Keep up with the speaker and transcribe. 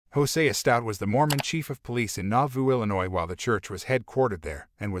Hosea Stout was the Mormon chief of police in Nauvoo, Illinois while the church was headquartered there,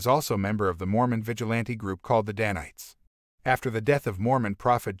 and was also a member of the Mormon vigilante group called the Danites. After the death of Mormon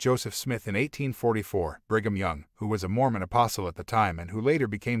prophet Joseph Smith in 1844, Brigham Young, who was a Mormon apostle at the time and who later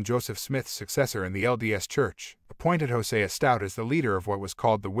became Joseph Smith's successor in the LDS Church, appointed Hosea Stout as the leader of what was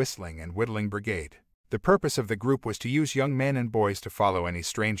called the Whistling and Whittling Brigade. The purpose of the group was to use young men and boys to follow any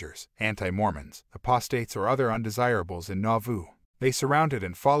strangers, anti-Mormons, apostates or other undesirables in Nauvoo. They surrounded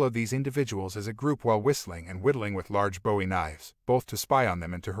and followed these individuals as a group while whistling and whittling with large bowie knives, both to spy on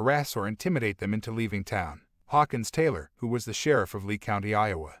them and to harass or intimidate them into leaving town. Hawkins Taylor, who was the sheriff of Lee County,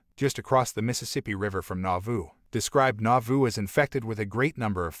 Iowa, just across the Mississippi River from Nauvoo, described Nauvoo as infected with a great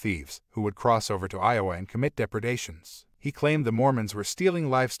number of thieves who would cross over to Iowa and commit depredations. He claimed the Mormons were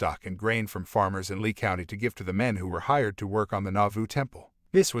stealing livestock and grain from farmers in Lee County to give to the men who were hired to work on the Nauvoo temple.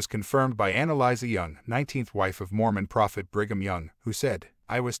 This was confirmed by Eliza Young, 19th wife of Mormon prophet Brigham Young, who said,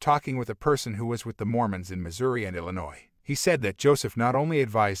 "I was talking with a person who was with the Mormons in Missouri and Illinois. He said that Joseph not only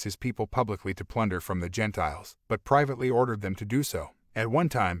advised his people publicly to plunder from the Gentiles, but privately ordered them to do so. At one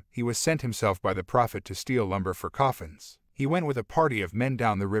time, he was sent himself by the prophet to steal lumber for coffins. He went with a party of men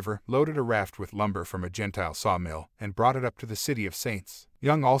down the river, loaded a raft with lumber from a Gentile sawmill, and brought it up to the city of Saints."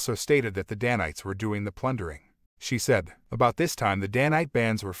 Young also stated that the Danites were doing the plundering. She said, "About this time the Danite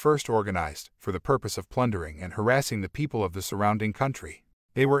bands were first organized for the purpose of plundering and harassing the people of the surrounding country.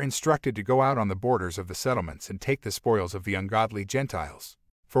 They were instructed to go out on the borders of the settlements and take the spoils of the ungodly Gentiles.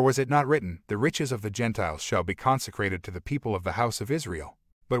 For was it not written, 'The riches of the Gentiles shall be consecrated to the people of the house of Israel'?"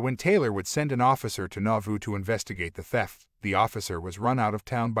 But when Taylor would send an officer to Nauvoo to investigate the theft, the officer was run out of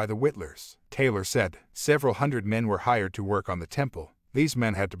town by the whittlers. Taylor said, "Several hundred men were hired to work on the temple. These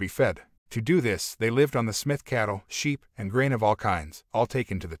men had to be fed. To do this, they lived on the Smith cattle, sheep, and grain of all kinds, all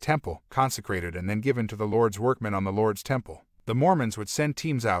taken to the temple, consecrated and then given to the Lord's workmen on the Lord's temple. The Mormons would send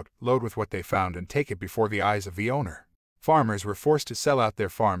teams out, load with what they found and take it before the eyes of the owner. Farmers were forced to sell out their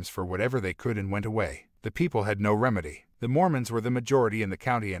farms for whatever they could and went away. The people had no remedy. The Mormons were the majority in the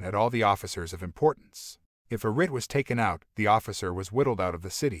county and had all the officers of importance. If a writ was taken out, the officer was whittled out of the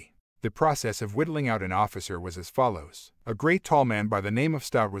city. The process of whittling out an officer was as follows. A great tall man by the name of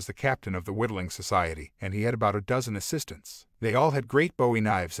Stout was the captain of the whittling society, and he had about a dozen assistants. They all had great bowie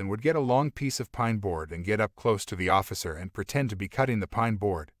knives and would get a long piece of pine board and get up close to the officer and pretend to be cutting the pine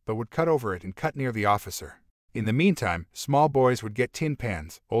board, but would cut over it and cut near the officer. In the meantime, small boys would get tin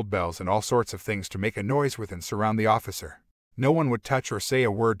pans, old bells and all sorts of things to make a noise with and surround the officer. No one would touch or say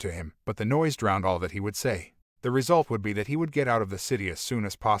a word to him, but the noise drowned all that he would say. The result would be that he would get out of the city as soon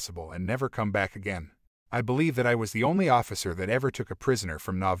as possible and never come back again. I believe that I was the only officer that ever took a prisoner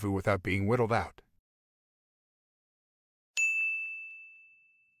from Nauvoo without being whittled out.